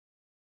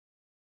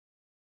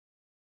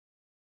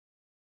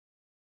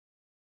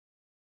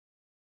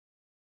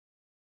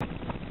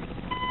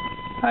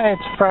Hi,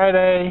 it's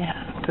Friday,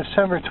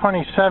 December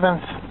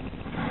 27th,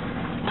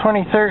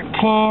 2013.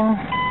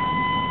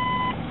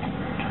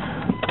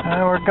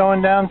 We're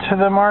going down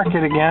to the market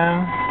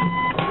again.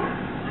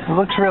 It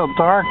looks real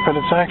dark, but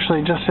it's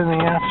actually just in the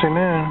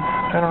afternoon.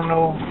 I don't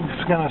know if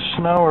it's going to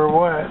snow or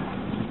what.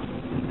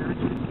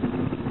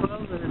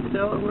 Well, the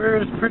Delaware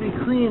is pretty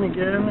clean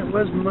again. It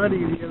was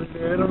muddy the other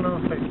day. I don't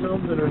know if I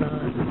filmed it or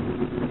not.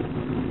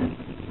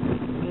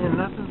 And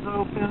nothing's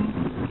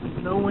open.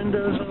 No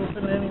windows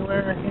open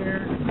anywhere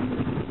here.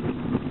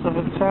 So if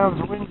it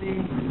sounds windy,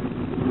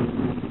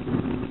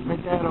 my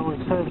dad always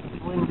says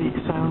it's windy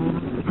sounding.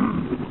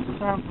 It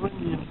sounds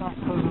windy, it's not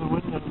because of the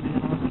windows, you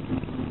know.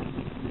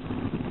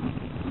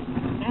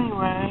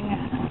 Anyway,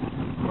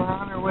 we're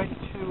on our way to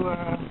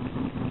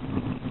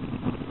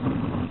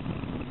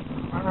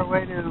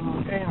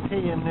A&P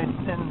in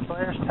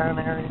Blairstown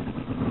area,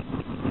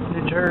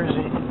 New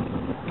Jersey.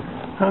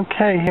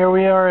 Okay, here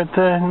we are at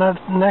the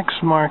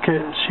next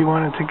market. She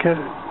wanted to get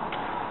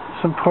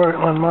some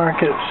Portland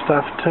market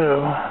stuff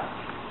too.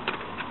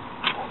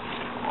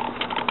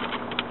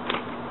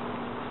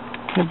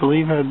 Can't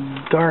believe how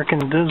dark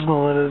and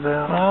dismal it is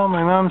out. Well,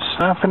 my mom's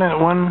stopping at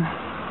one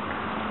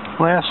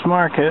last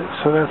market,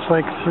 so that's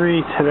like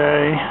 3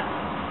 today.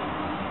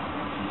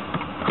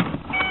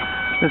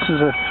 This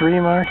is a 3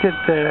 market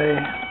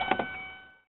day.